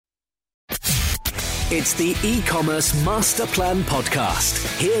It's the E-commerce Master Plan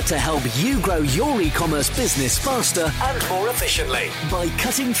podcast, here to help you grow your e-commerce business faster and more efficiently by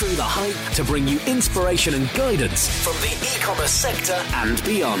cutting through the hype to bring you inspiration and guidance from the e-commerce sector and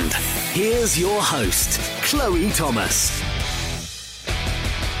beyond. Here's your host, Chloe Thomas.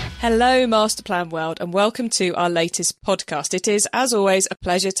 Hello, Masterplan World, and welcome to our latest podcast. It is, as always, a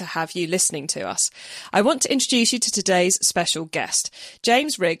pleasure to have you listening to us. I want to introduce you to today's special guest.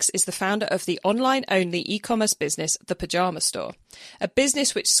 James Riggs is the founder of the online-only e-commerce business, The Pyjama Store, a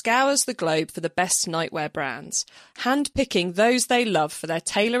business which scours the globe for the best nightwear brands, hand-picking those they love for their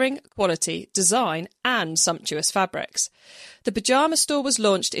tailoring, quality, design, and sumptuous fabrics. The Pyjama Store was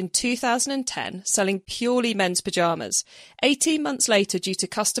launched in 2010, selling purely men's pyjamas. 18 months later, due to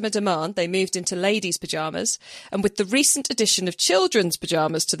customer demand, they moved into ladies' pyjamas. And with the recent addition of children's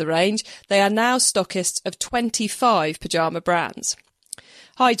pyjamas to the range, they are now stockists of 25 pyjama brands.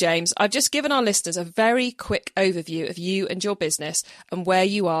 Hi, James. I've just given our listeners a very quick overview of you and your business and where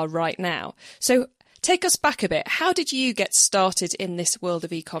you are right now. So take us back a bit. How did you get started in this world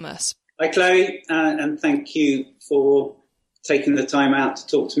of e-commerce? Hi, Chloe, and thank you for taking the time out to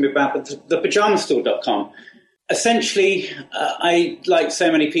talk to me about the pyjamastore.com. Essentially, I, like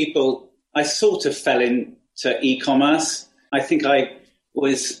so many people, I sort of fell into e-commerce. I think I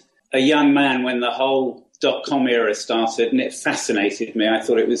was a young man when the whole .com era started, and it fascinated me. I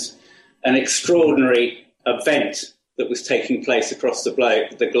thought it was an extraordinary event that was taking place across the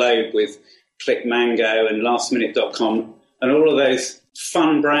globe with ClickMango and lastminute.com and all of those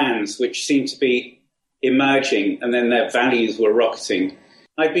fun brands which seemed to be emerging, and then their values were rocketing.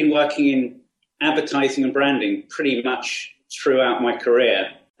 I've been working in advertising and branding pretty much throughout my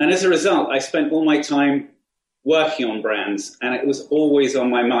career. And as a result, I spent all my time working on brands, and it was always on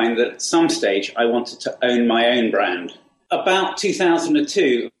my mind that at some stage I wanted to own my own brand. About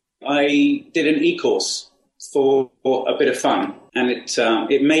 2002, I did an e-course for a bit of fun, and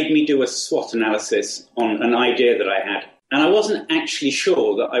it made me do a SWOT analysis on an idea that I had. And I wasn't actually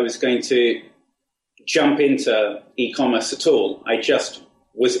sure that I was going to jump into e-commerce at all. I just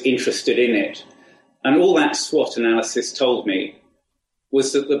was interested in it. And all that SWOT analysis told me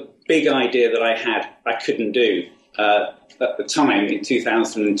was that the big idea that I had, I couldn't do at the time in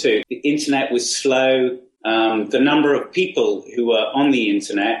 2002. The internet was slow. The number of people who were on the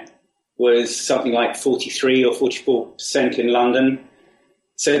internet was something like 43 or 44% in London.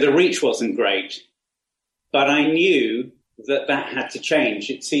 So the reach wasn't great. But I knew that had to change.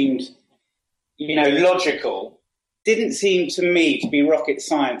 It seemed logical. Didn't seem to me to be rocket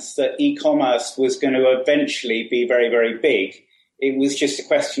science that e-commerce was going to eventually be very, very big. It was just a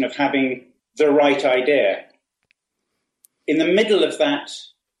question of having the right idea. In the middle of that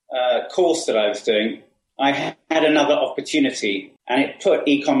course that I was doing, I had another opportunity, and it put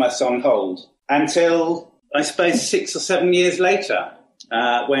e-commerce on hold until, I suppose, 6 or 7 years later,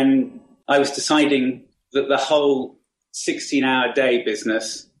 when I was deciding that the whole 16-hour day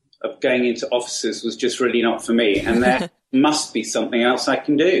business of going into offices was just really not for me, and there must be something else I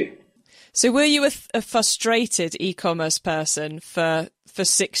can do. So were you a frustrated e-commerce person for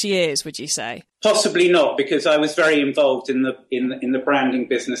 6 years, would you say? Possibly not, because I was very involved in the branding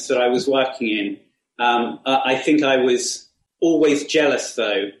business that I was working in. I think I was always jealous,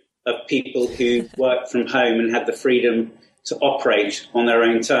 though, of people who worked from home and had the freedom to operate on their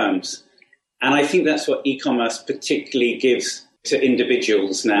own terms. And I think that's what e-commerce particularly gives to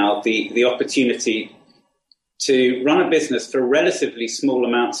individuals now, the opportunity to run a business for relatively small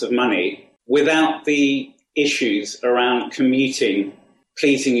amounts of money without the issues around commuting,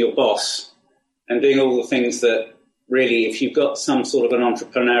 pleasing your boss, and doing all the things that really, if you've got some sort of an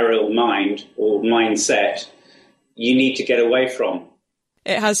entrepreneurial mind or mindset, you need to get away from.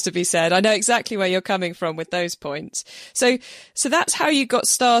 It has to be said. I know exactly where you're coming from with those points. So that's how you got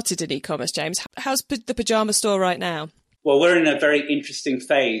started in e-commerce, James. How's the Pyjama Store right now? Well, we're in a very interesting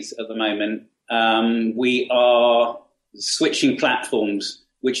phase at the moment. We are switching platforms,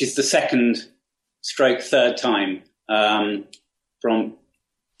 which is the third time from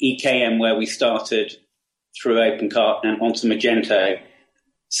EKM, where we started, through OpenCart and onto Magento.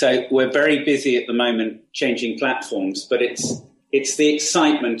 So we're very busy at the moment changing platforms, but it's the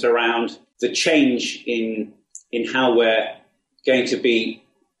excitement around the change in how we're going to be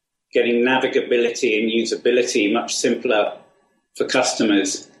getting navigability and usability much simpler for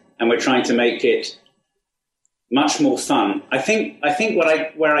customers, and we're trying to make it much more fun. I think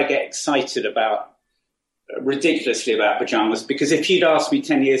where I get excited about, ridiculously about pajamas, because if you'd asked me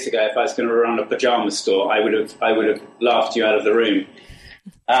 10 years ago if I was going to run a pajama store, I would have laughed you out of the room.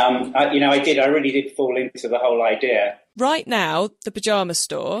 I really did fall into the whole idea. Right now, the Pyjama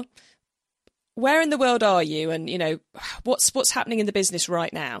Store, where in the world are you, and what's happening in the business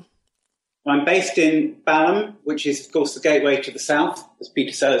right now? I'm based in Balham, which is, of course, the gateway to the south, as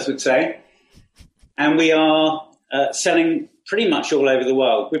Peter Sellers would say. And we are selling pretty much all over the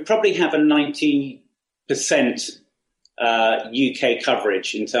world. We probably have a 90% UK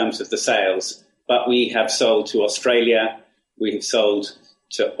coverage in terms of the sales, but we have sold to Australia, we have sold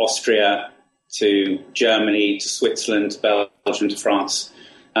to Austria, to Germany, to Switzerland, to Belgium, to France.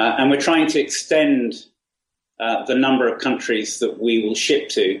 And we're trying to extend the number of countries that we will ship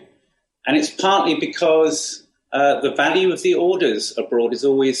to. And it's partly because the value of the orders abroad is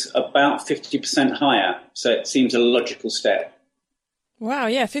always about 50% higher. So it seems a logical step. Wow,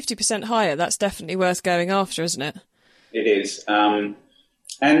 yeah, 50% higher. That's definitely worth going after, isn't it? It is. And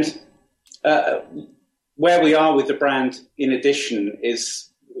where we are with the brand, in addition, is,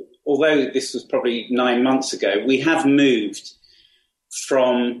 although this was probably 9 months ago, we have moved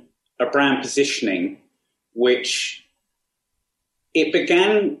from a brand positioning, which it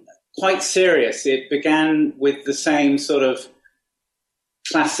began quite serious. It began with the same sort of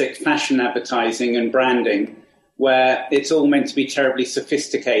classic fashion advertising and branding, where it's all meant to be terribly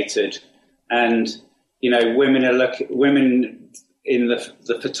sophisticated, and women in the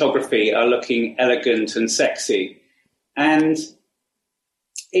photography are looking elegant and sexy, and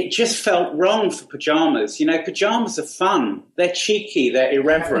it just felt wrong for pajamas. Pajamas are fun, they're cheeky, they're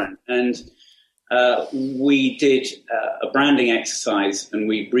irreverent, and we did a branding exercise and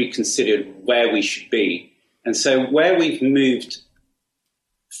we reconsidered where we should be. And so where we've moved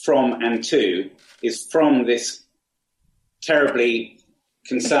from and to is from this terribly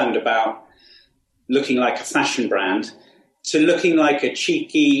concerned about looking like a fashion brand to looking like a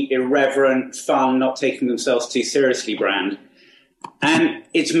cheeky, irreverent, fun, not taking themselves too seriously brand. And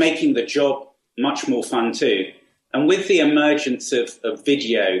it's making the job much more fun too. And with the emergence of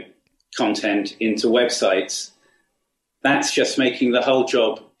video content into websites, that's just making the whole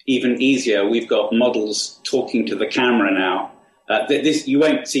job even easier. We've got models talking to the camera now. You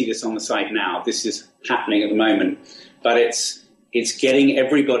won't see this on the site now. This is happening at the moment. But it's getting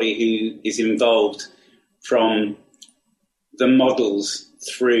everybody who is involved, from the models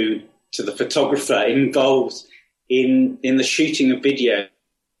through to the photographer, involved in the shooting of video,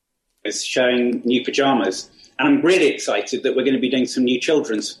 showing new pajamas. And I'm really excited that we're going to be doing some new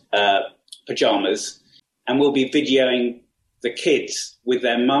children's pajamas, and we'll be videoing the kids with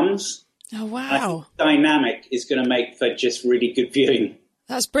their mums. Oh, wow. I think the dynamic is going to make for just really good viewing.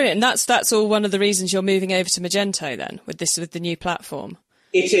 That's brilliant. And that's all one of the reasons you're moving over to Magento then, with the new platform.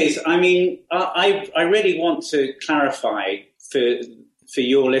 It is. I mean, I really want to clarify for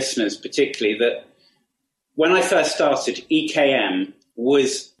your listeners particularly that when I first started, EKM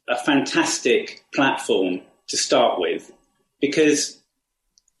was a fantastic platform to start with, because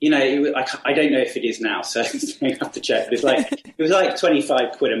I don't know if it is now, so I have to check. It was like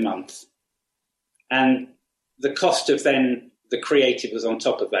 25 quid a month, and the cost of then the creative was on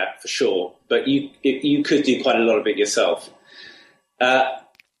top of that for sure. But you could do quite a lot of it yourself.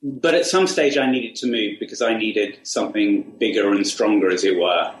 But at some stage I needed to move because I needed something bigger and stronger, as it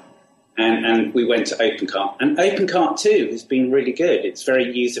were. And we went to OpenCart. And OpenCart too has been really good. It's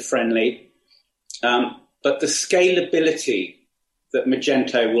very user-friendly. But the scalability that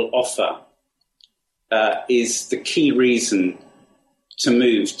Magento will offer is the key reason to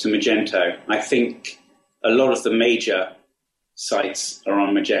move to Magento. I think a lot of the major sites are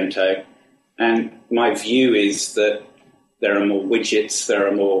on Magento. And my view is that there are more widgets, there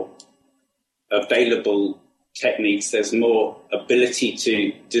are more available techniques, there's more ability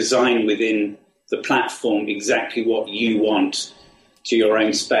to design within the platform exactly what you want to your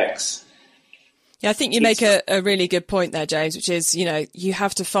own specs. Yeah, I think you make a really good point there, James, which is, you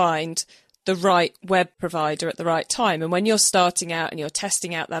have to find the right web provider at the right time. And when you're starting out and you're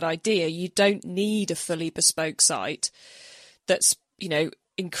testing out that idea, you don't need a fully bespoke site that's,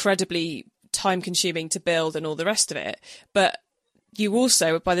 incredibly time consuming to build and all the rest of it. But you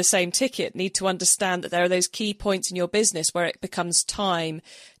also, by the same ticket, need to understand that there are those key points in your business where it becomes time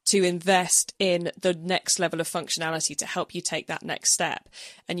to invest in the next level of functionality to help you take that next step.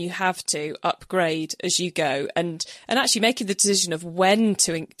 And you have to upgrade as you go. And actually making the decision of when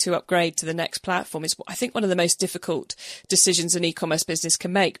to upgrade to the next platform is, I think, one of the most difficult decisions an e-commerce business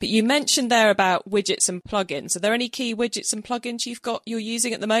can make. But you mentioned there about widgets and plugins. Are there any key widgets and plugins you're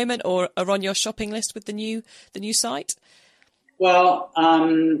using at the moment or are on your shopping list with the new site? Well,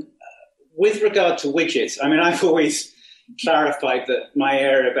 with regard to widgets, I mean, I've always clarified that my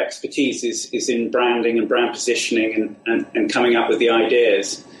area of expertise is in branding and brand positioning and coming up with the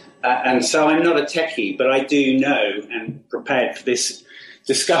ideas. And so I'm not a techie, but I do know and prepared for this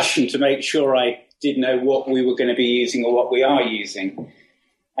discussion to make sure I did know what we were going to be using or what we are using.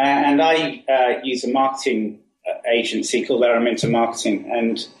 And I use a marketing agency called Araminta Marketing,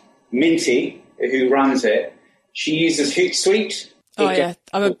 and Minty, who runs it, she uses Hootsuite. Oh yeah,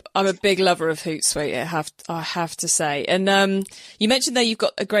 I'm a big lover of Hootsuite. I have to say. And you mentioned there you've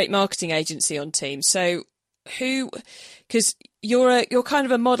got a great marketing agency on team. So because you're kind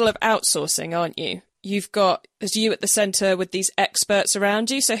of a model of outsourcing, aren't you? You've got you at the centre with these experts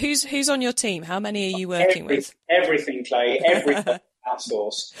around you. So who's on your team? How many are you working with? Everything, Clay. Everything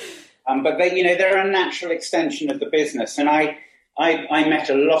outsourced. But they're a natural extension of the business. And I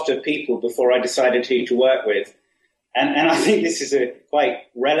met a lot of people before I decided who to work with. And I think this is quite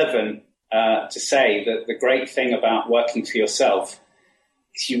relevant to say that the great thing about working for yourself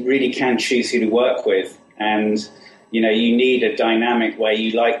is you really can choose who to work with. And, you need a dynamic where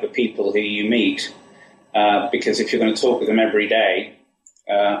you like the people who you meet. Because if you're going to talk with them every day,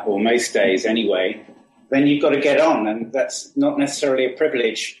 or most days anyway, then you've got to get on. And that's not necessarily a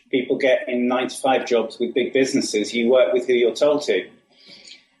privilege people get in 9-to-5 jobs with big businesses. You work with who you're told to.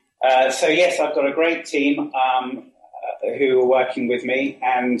 So, yes, I've got a great team who are working with me,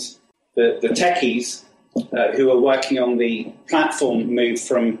 and the techies who are working on the platform move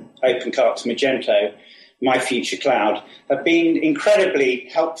from OpenCart to Magento, My Future Cloud, have been incredibly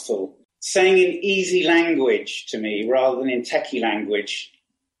helpful, saying in easy language to me rather than in techie language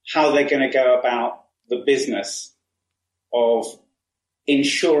how they're going to go about the business of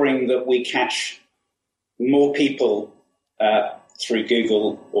ensuring that we catch more people through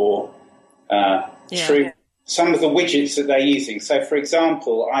Google or through some of the widgets that they're using. So, for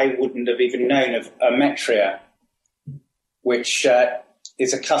example, I wouldn't have even known of Metria, which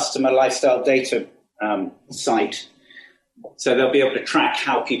is a customer lifestyle data site. So they'll be able to track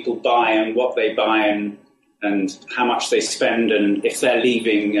how people buy and what they buy and how much they spend and if they're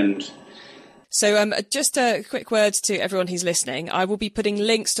leaving. And so just a quick word to everyone who's listening. I will be putting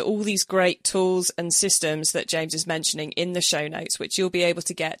links to all these great tools and systems that James is mentioning in the show notes, which you'll be able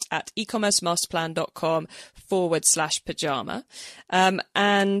to get at ecommercemasterplan.com/pyjama.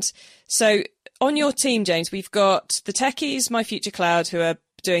 And so on your team, James, we've got the techies, My Future Cloud, who are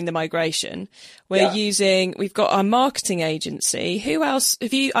doing the migration. We've got our marketing agency. Who else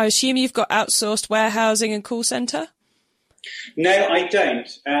have you? I assume you've got outsourced warehousing and call center. No, I don't.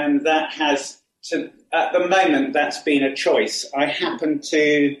 And that has at the moment, that's been a choice. I happen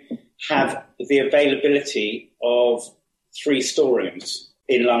to have the availability of 3 storerooms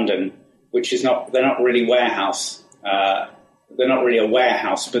in London, which is they're not really warehouse. They're not really a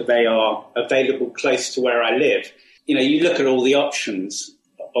warehouse, but they are available close to where I live. You look at all the options.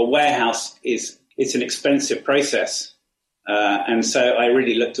 A warehouse it's an expensive process. And so I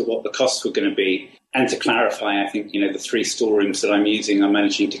really looked at what the costs were going to be. And to clarify, I think, the 3 storerooms that I'm using, I'm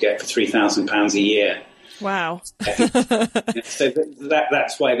managing to get for £3,000 a year. Wow. So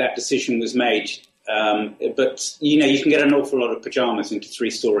that's why that decision was made. But, you can get an awful lot of pyjamas into 3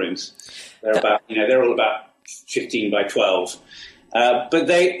 storerooms. They're all about 15 by 12. But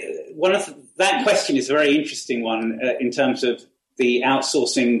that question is a very interesting one in terms of the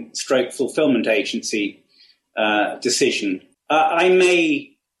outsourcing / fulfillment agency decision. I may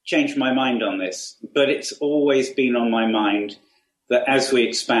change my mind on this, but it's always been on my mind that as we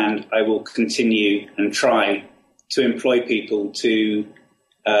expand, I will continue and try to employ people to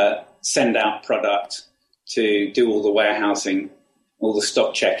send out product, to do all the warehousing, all the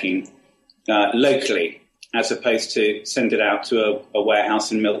stock checking locally, as opposed to send it out to a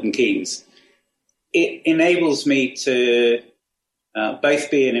warehouse in Milton Keynes. It enables me to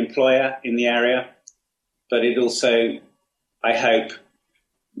both be an employer in the area, but it also, I hope,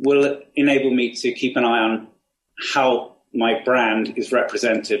 will enable me to keep an eye on how my brand is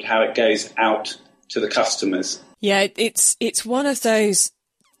represented, how it goes out to the customers. Yeah, it's one of those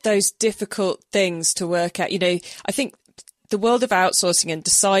difficult things to work out. I think the world of outsourcing and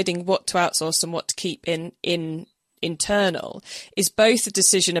deciding what to outsource and what to keep in internal is both a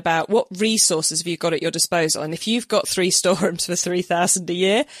decision about what resources have you got at your disposal. And if you've got 3 storerooms for $3,000 a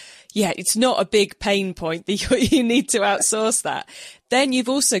year, it's not a big pain point that you need to outsource that. Then you've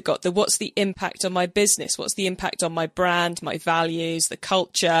also got what's the impact on my business? What's the impact on my brand, my values, the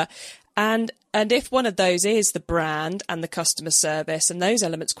culture? And if one of those is the brand and the customer service and those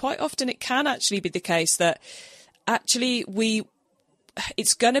elements, quite often it can actually be the case that actually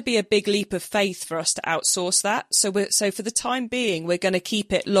it's going to be a big leap of faith for us to outsource that. So for the time being, we're going to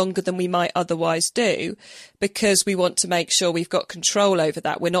keep it longer than we might otherwise do because we want to make sure we've got control over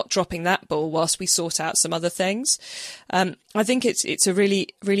that. We're not dropping that ball whilst we sort out some other things. I think it's a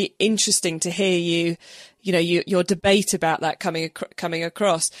really, really interesting to hear your debate about that coming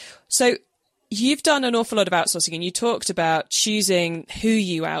across. So you've done an awful lot of outsourcing, and you talked about choosing who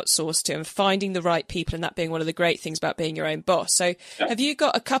you outsource to and finding the right people, and that being one of the great things about being your own boss. So have you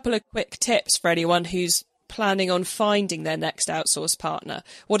got a couple of quick tips for anyone who's planning on finding their next outsource partner?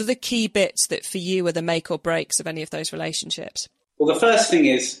 What are the key bits that for you are the make or breaks of any of those relationships? Well, the first thing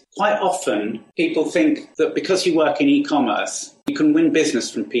is, quite often people think that because you work in e-commerce, you can win business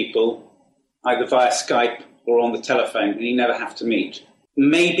from people either via Skype or on the telephone, and you never have to meet.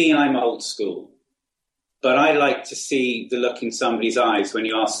 Maybe I'm old school, but I like to see the look in somebody's eyes when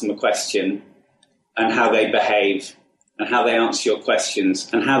you ask them a question, and how they behave and how they answer your questions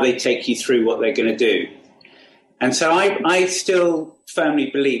and how they take you through what they're going to do. And so I still firmly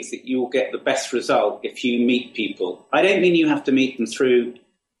believe that you will get the best result if you meet people. I don't mean you have to meet them through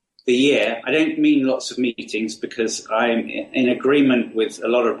the year. I don't mean lots of meetings, because I'm in agreement with a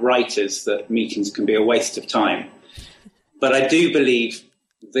lot of writers that meetings can be a waste of time. But I do believe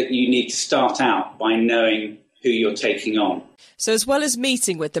that you need to start out by knowing who you're taking on. So as well as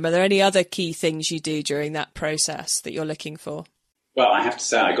meeting with them, are there any other key things you do during that process that you're looking for? Well, I have to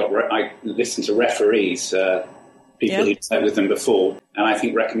say I listen to referees, people who've played with them before, and I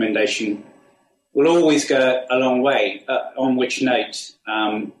think recommendation will always go a long way. On which note,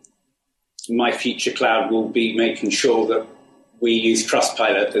 my future cloud will be making sure that we use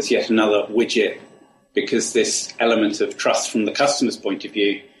Trustpilot as yet another widget, because this element of trust from the customer's point of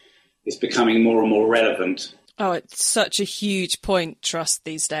view is becoming more and more relevant. Oh, it's such a huge point, trust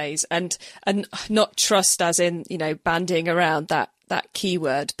these days. And not trust as in, bandying around that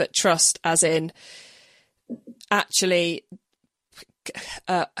keyword, but trust as in actually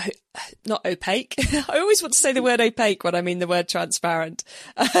not opaque. I always want to say the word opaque when I mean the word transparent,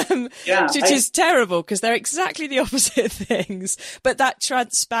 which is terrible, because they're exactly the opposite things. But that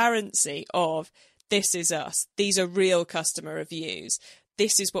transparency of, this is us. These are real customer reviews.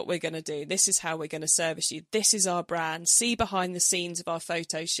 This is what we're going to do. This is how we're going to service you. This is our brand. See behind the scenes of our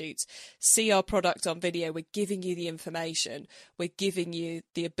photo shoots. See our product on video. We're giving you the information. We're giving you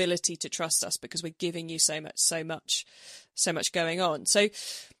the ability to trust us, because we're giving you so much going on. So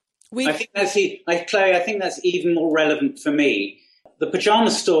I think that's even more relevant for me. The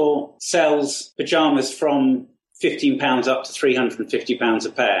Pyjama store sells pyjamas from £15 up to £350 a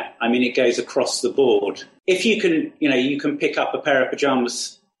pair. I mean, it goes across the board. If you can, you can pick up a pair of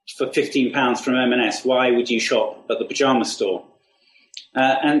pyjamas for £15 from M&S, why would you shop at the pyjama store?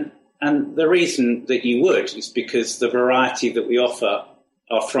 And the reason that you would is because the variety that we offer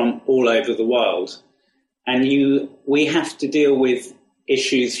are from all over the world. And we have to deal with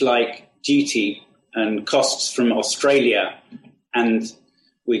issues like duty and costs from Australia. And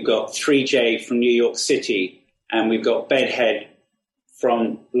we've got 3J from New York City. And we've got Bedhead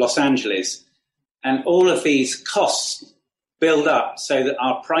from Los Angeles. And all of these costs build up so that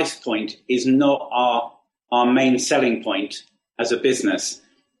our price point is not our main selling point as a business.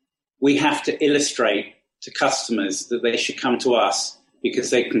 We have to illustrate to customers that they should come to us because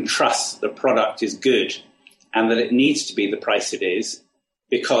they can trust the product is good and that it needs to be the price it is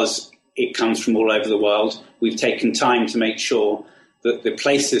because it comes from all over the world. We've taken time to make sure that the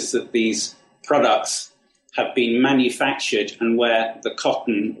places that these products have been manufactured and where the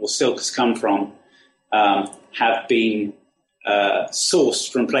cotton or silk has come from have been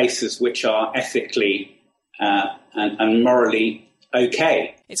sourced from places which are ethically and morally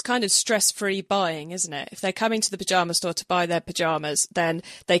okay. It's kind of stress-free buying, isn't it? If they're coming to the pyjama store to buy their pyjamas, then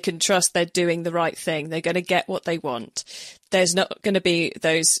they can trust they're doing the right thing. They're going to get what they want. There's not going to be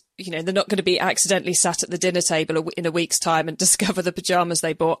those, they're not going to be accidentally sat at the dinner table in a week's time and discover the pyjamas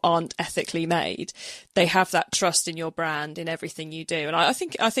they bought aren't ethically made. They have that trust in your brand, in everything you do. And I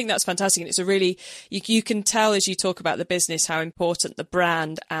think that's fantastic. And it's a really, you can tell as you talk about the business how important the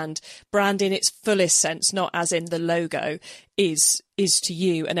brand and brand in its fullest sense, not as in the logo, is to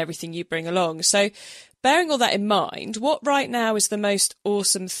you and everything you bring along. So bearing all that in mind, what right now is the most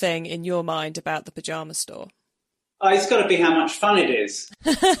awesome thing in your mind about the pyjama store? It's got to be how much fun it is.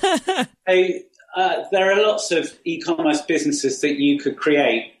 There are lots of e-commerce businesses that you could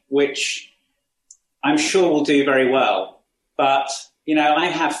create, which I'm sure will do very well. But, I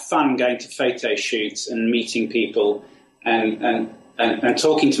have fun going to photo shoots and meeting people and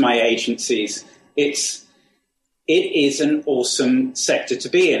talking to my agencies. It is an awesome sector to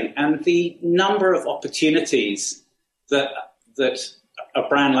be in. And the number of opportunities that a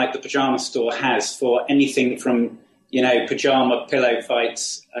brand like the Pyjama Store has for anything from, pyjama pillow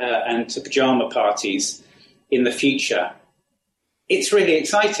fights and to pyjama parties in the future, it's really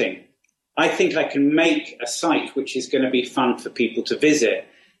exciting. I think I can make a site which is going to be fun for people to visit.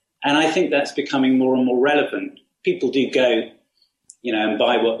 And I think that's becoming more and more relevant. People do go, and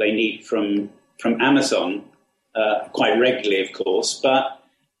buy what they need from Amazon quite regularly, of course, but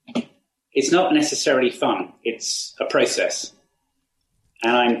it's not necessarily fun. It's a process.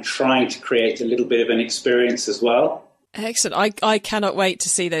 And I'm trying to create a little bit of an experience as well. Excellent. I cannot wait to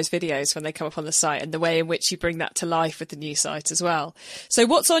see those videos when they come up on the site and the way in which you bring that to life with the new site as well. So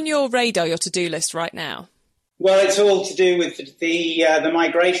what's on your radar, your to-do list right now? Well, it's all to do with the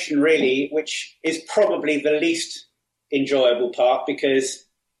migration, really, which is probably the least enjoyable part because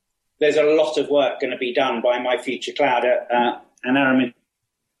there's a lot of work going to be done by My Future Cloud and Aramin's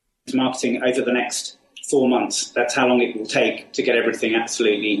marketing over the next 4 months. That's how long it will take to get everything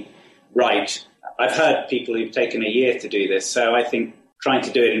absolutely right. I've heard people who've taken a year to do this, so I think trying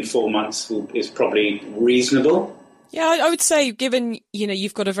to do it in 4 months is probably reasonable. Yeah, I would say, given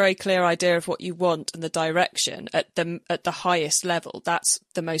you've got a very clear idea of what you want and the direction at the highest level, that's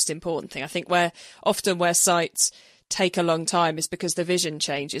the most important thing. I think where sites take a long time is because the vision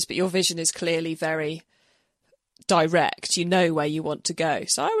changes, but your vision is clearly very direct. You know where you want to go.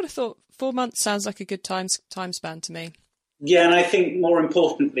 So I would have thought 4 months sounds like a good time span to me. Yeah, and I think more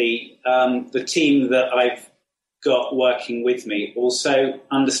importantly, the team that I've got working with me also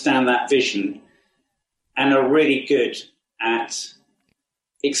understand that vision and are really good at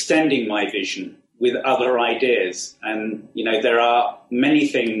extending my vision with other ideas. And, there are many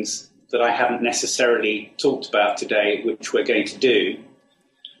things that I haven't necessarily talked about today, which we're going to do,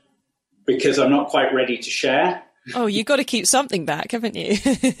 because I'm not quite ready to share. Oh, you've got to keep something back, haven't you?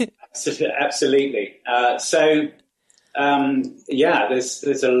 Absolutely. There's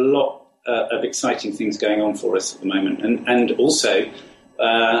a lot of exciting things going on for us at the moment. And also,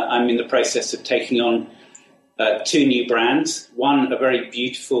 I'm in the process of taking on 2 new brands. One, a very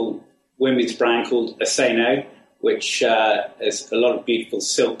beautiful women's brand called Aseno, which has a lot of beautiful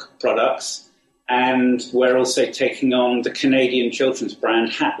silk products. And we're also taking on the Canadian children's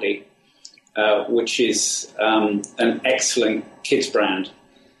brand Hatley, which is an excellent kids brand.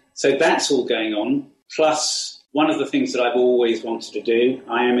 So that's all going on. Plus, one of the things that I've always wanted to do,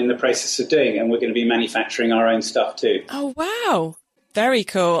 I am in the process of doing, and we're going to be manufacturing our own stuff too. Oh, wow. Very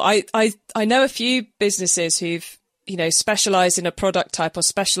cool. I know a few businesses who've, specialised in a product type or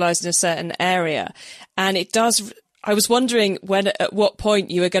specialised in a certain area. And I was wondering at what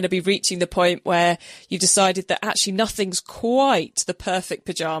point you were going to be reaching the point where you decided that actually nothing's quite the perfect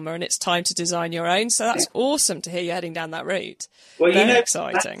pyjama and it's time to design your own. So that's awesome to hear you heading down that route. Well, Very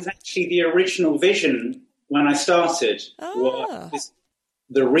exciting. That's actually the original vision when I started.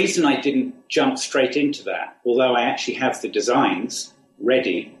 The reason I didn't jump straight into that, although I actually have the designs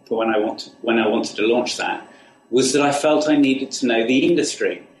ready for when I wanted to launch that, was that I felt I needed to know the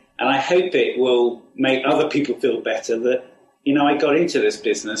industry. And I hope it will make other people feel better that, I got into this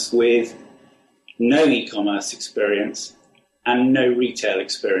business with no e-commerce experience and no retail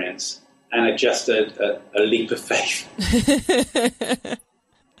experience, and just a leap of faith.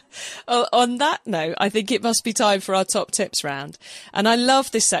 On that note, I think it must be time for our top tips round. And I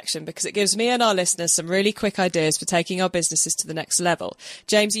love this section because it gives me and our listeners some really quick ideas for taking our businesses to the next level.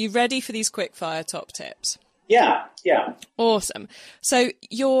 James, are you ready for these quick fire top tips? Yeah. Awesome. So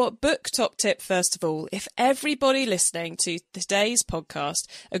your book top tip, first of all, if everybody listening to today's podcast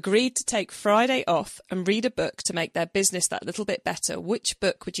agreed to take Friday off and read a book to make their business that little bit better, which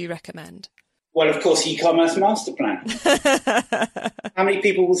book would you recommend? Well, of course, E-commerce Master Plan. How many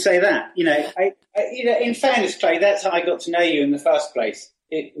people will say that? In fairness, Clay, that's how I got to know you in the first place.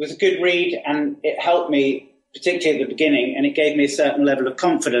 It was a good read and it helped me, particularly at the beginning, and it gave me a certain level of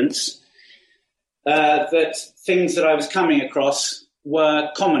confidence that things that I was coming across were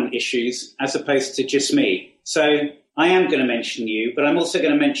common issues as opposed to just me. So I am going to mention you, but I'm also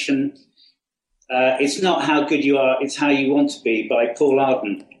going to mention It's Not How Good You Are, It's How You Want to Be by Paul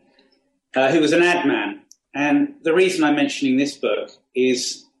Arden, who was an ad man. And the reason I'm mentioning this book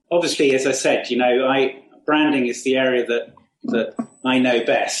is, obviously, as I said, branding is the area that I know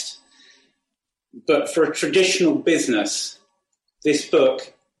best. But for a traditional business, this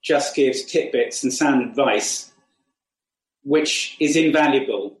book just gives tidbits and sound advice, which is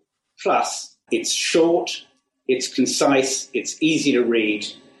invaluable. Plus, it's short, it's concise, it's easy to read,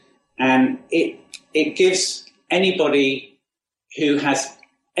 and it gives anybody who has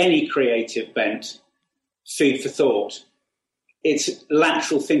any creative bent food for thought. It's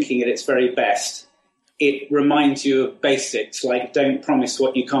lateral thinking at its very best. It reminds you of basics like don't promise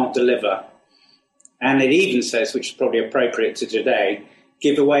what you can't deliver. And it even says, which is probably appropriate to today,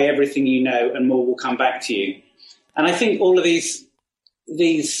 give away everything you know and more will come back to you. And I think all of these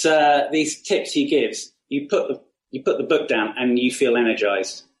tips he gives, you put the book down and you feel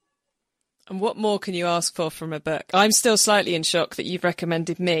energized. And what more can you ask for from a book? I'm still slightly in shock that you've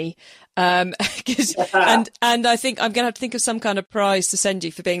recommended me. And I think I'm going to have to think of some kind of prize to send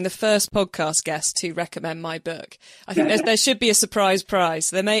you for being the first podcast guest to recommend my book. I think there should be a surprise prize.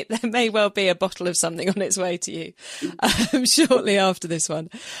 There may well be a bottle of something on its way to you shortly after this one.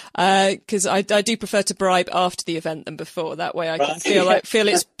 Because I do prefer to bribe after the event than before. That way I can feel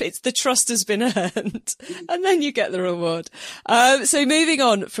it's the trust has been earned, and then you get the reward. So moving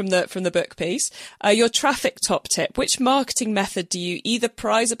on from the book piece, your traffic top tip. Which marketing method do you either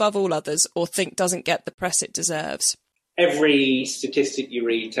prize above all others or think doesn't get the press it deserves? Every statistic you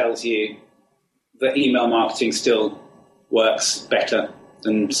read tells you that email marketing still works better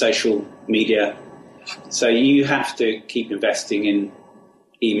than social media. So you have to keep investing in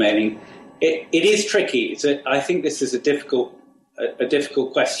emailing. It is tricky. I think this is a difficult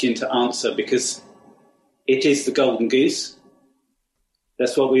question to answer because it is the golden goose.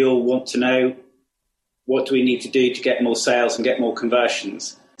 That's what we all want to know. What do we need to do to get more sales and get more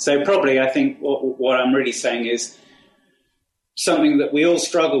conversions? So probably I think what I'm really saying is something that we all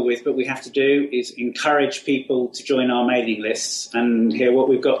struggle with, but we have to do is encourage people to join our mailing lists and hear what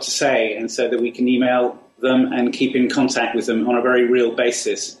we've got to say, and so that we can email them and keep in contact with them on a very real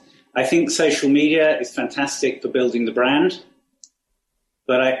basis. I think social media is fantastic for building the brand,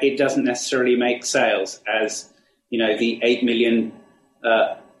 but it doesn't necessarily make sales, as you know, the 8 million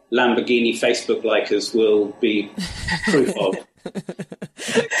Lamborghini Facebook likers will be proof of.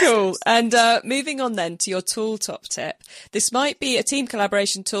 Cool. And moving on then to your tool top tip. This might be a team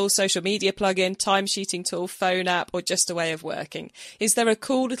collaboration tool, social media plugin, timesheeting tool, phone app, or just a way of working. Is there a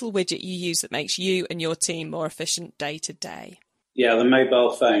cool little widget you use that makes you and your team more efficient day to day? Yeah, the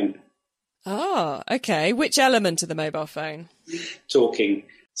mobile phone. Oh, okay. Which element of the mobile phone? Talking.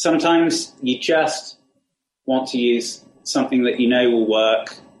 Sometimes you just want to use something that you know will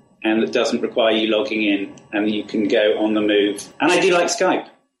work and that doesn't require you logging in, and you can go on the move. And I do like Skype,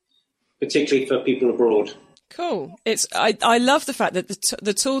 particularly for people abroad. Cool. I love the fact that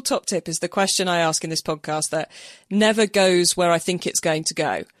the tool top tip is the question I ask in this podcast that never goes where I think it's going to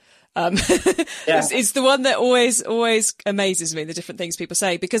go. It's the one that always amazes me, the different things people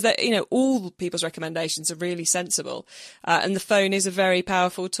say, because all people's recommendations are really sensible, and the phone is a very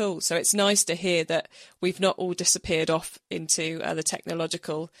powerful tool. So it's nice to hear that we've not all disappeared off into the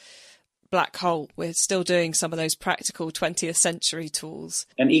technological black hole. We're still doing some of those practical 20th century tools.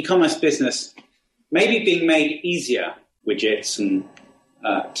 An e-commerce business maybe being made easier, widgets and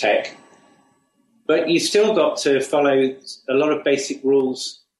tech, but you still got to follow a lot of basic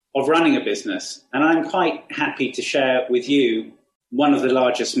rules of running a business. And I'm quite happy to share with you one of the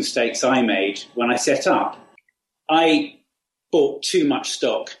largest mistakes I made when I set up. I bought too much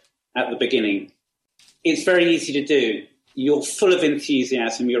stock at the beginning. It's very easy to do. You're full of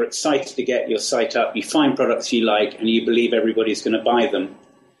enthusiasm. You're excited to get your site up. You find products you like and you believe everybody's going to buy them.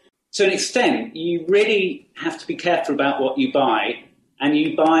 To an extent, you really have to be careful about what you buy, and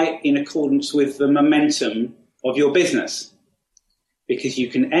you buy in accordance with the momentum of your business, because you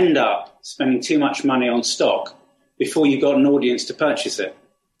can end up spending too much money on stock before you've got an audience to purchase it.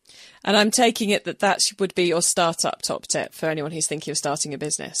 And I'm taking it that would be your startup top tip for anyone who's thinking of starting a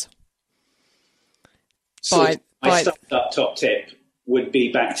business. So my startup top tip would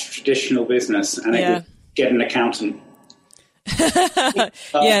be back to traditional business, and it would get an accountant.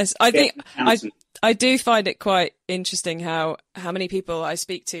 Yes, I think I do find it quite interesting how many people I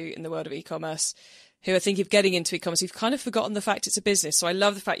speak to in the world of e-commerce who are thinking of getting into e-commerce, who've kind of forgotten the fact it's a business. So I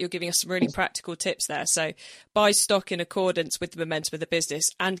love the fact you're giving us some really practical tips there. So buy stock in accordance with the momentum of the business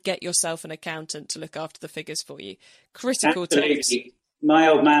and get yourself an accountant to look after the figures for you. Critical tips. My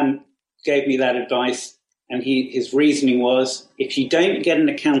old man gave me that advice, and his reasoning was, if you don't get an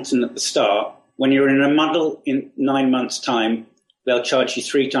accountant at the start, when you're in a muddle in 9 months' time, they'll charge you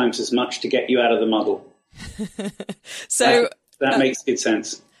 3 times as much to get you out of the muddle. So that makes good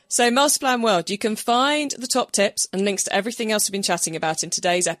sense. So Masterplan World, you can find the top tips and links to everything else we've been chatting about in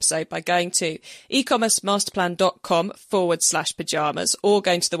today's episode by going to ecommercemasterplan.com/pyjamas, or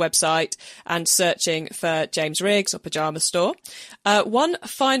going to the website and searching for James Riggs or Pyjama Store. One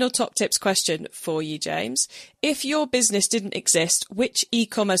final top tips question for you, James. If your business didn't exist, which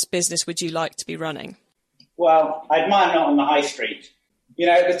e-commerce business would you like to be running? Well, I admire Not on the High Street. You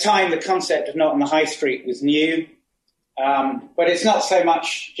know, at the time, the concept of Not on the High Street was new. But it's not so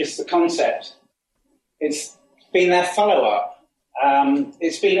much just the concept. It's been their follow-up.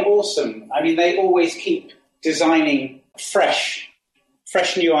 It's been awesome. I mean, they always keep designing fresh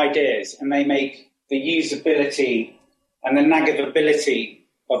new ideas, and they make the usability and the navigability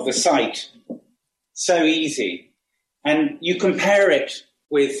of the site so easy. And you compare it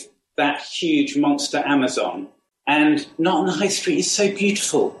with that huge monster Amazon, and not on the high street is so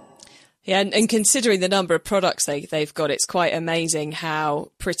beautiful. Yeah, and considering the number of products they've got, it's quite amazing how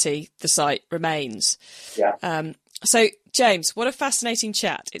pretty the site remains. Yeah. So, James, what a fascinating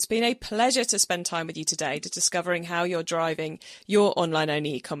chat. It's been a pleasure to spend time with you today to discovering how you're driving your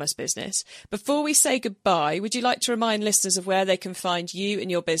online-only e-commerce business. Before we say goodbye, would you like to remind listeners of where they can find you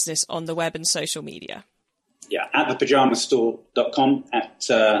and your business on the web and social media? Yeah, at thepyjamastore.com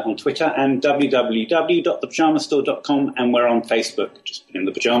on Twitter, and www.thepyjamastore.com, and we're on Facebook, just in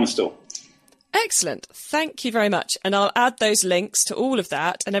the Pyjama Store. Excellent. Thank you very much. And I'll add those links to all of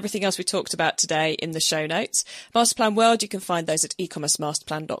that and everything else we talked about today in the show notes. Masterplan World, you can find those at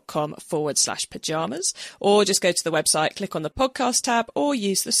ecommercemasterplan.com/pyjamas, or just go to the website, click on the podcast tab, or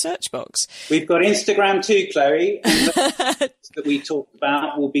use the search box. We've got Instagram too, Chloe, and that we talked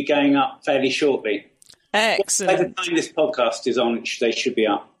about will be going up fairly shortly. Excellent. By the time this podcast is on, they should be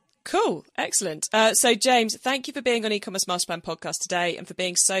up. Cool. Excellent. So, James, thank you for being on E-commerce Masterplan podcast today and for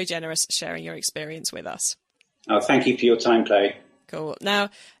being so generous sharing your experience with us. Oh, thank you for your time, Chloe. Cool.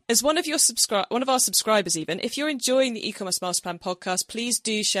 Now, as one of our subscribers even, if you're enjoying the E-commerce Masterplan podcast, please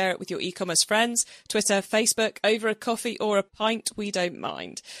do share it with your e-commerce friends, Twitter, Facebook, over a coffee or a pint, we don't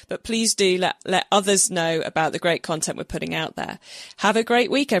mind. But please do let others know about the great content we're putting out there. Have a great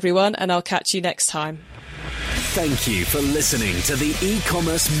week, everyone, and I'll catch you next time. Thank you for listening to the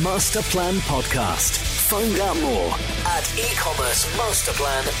E-commerce Masterplan podcast. Find out more at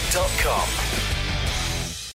ecommercemasterplan.com.